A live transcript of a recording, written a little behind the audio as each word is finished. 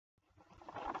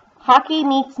Hockey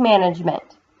Meets Management,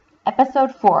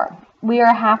 Episode 4. We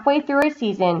are halfway through our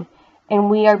season, and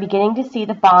we are beginning to see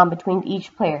the bond between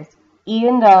each player,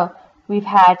 even though we've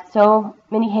had so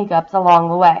many hiccups along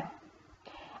the way.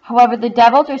 However, the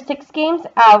Devils are 6 games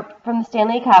out from the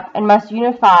Stanley Cup and must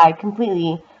unify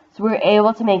completely so we're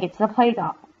able to make it to the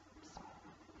playoffs.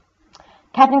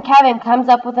 Captain Kevin comes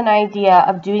up with an idea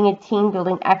of doing a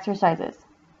team-building exercises,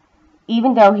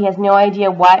 even though he has no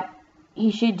idea what he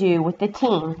should do with the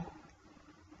team.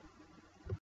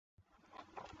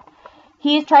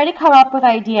 He has tried to come up with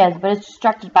ideas, but is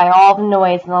distracted by all the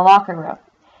noise in the locker room.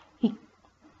 He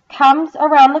comes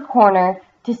around the corner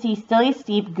to see Silly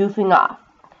Steve goofing off.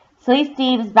 Silly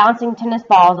Steve is bouncing tennis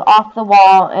balls off the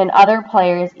wall and other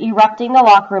players erupting the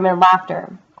locker room in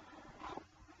laughter.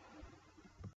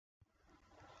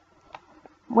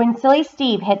 When Silly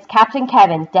Steve hits Captain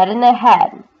Kevin dead in the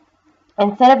head,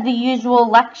 instead of the usual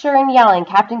lecture and yelling,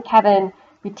 Captain Kevin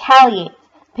retaliates,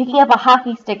 picking up a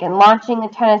hockey stick and launching the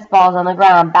tennis balls on the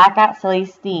ground back at Silly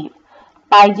Steve.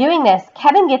 By doing this,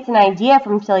 Kevin gets an idea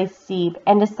from Silly Steve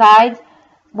and decides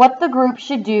what the group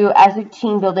should do as a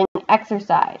team-building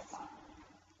exercise.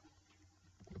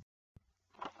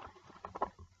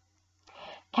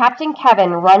 Captain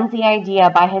Kevin runs the idea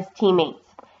by his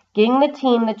teammates, giving the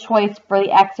team the choice for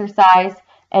the exercise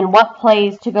and what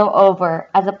plays to go over,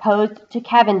 as opposed to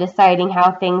Kevin deciding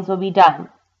how things will be done.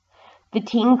 The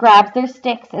team grabs their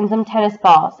sticks and some tennis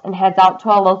balls and heads out to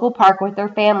a local park with their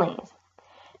families.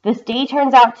 This day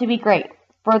turns out to be great,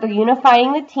 further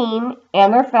unifying the team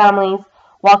and their families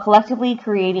while collectively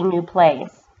creating new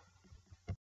plays.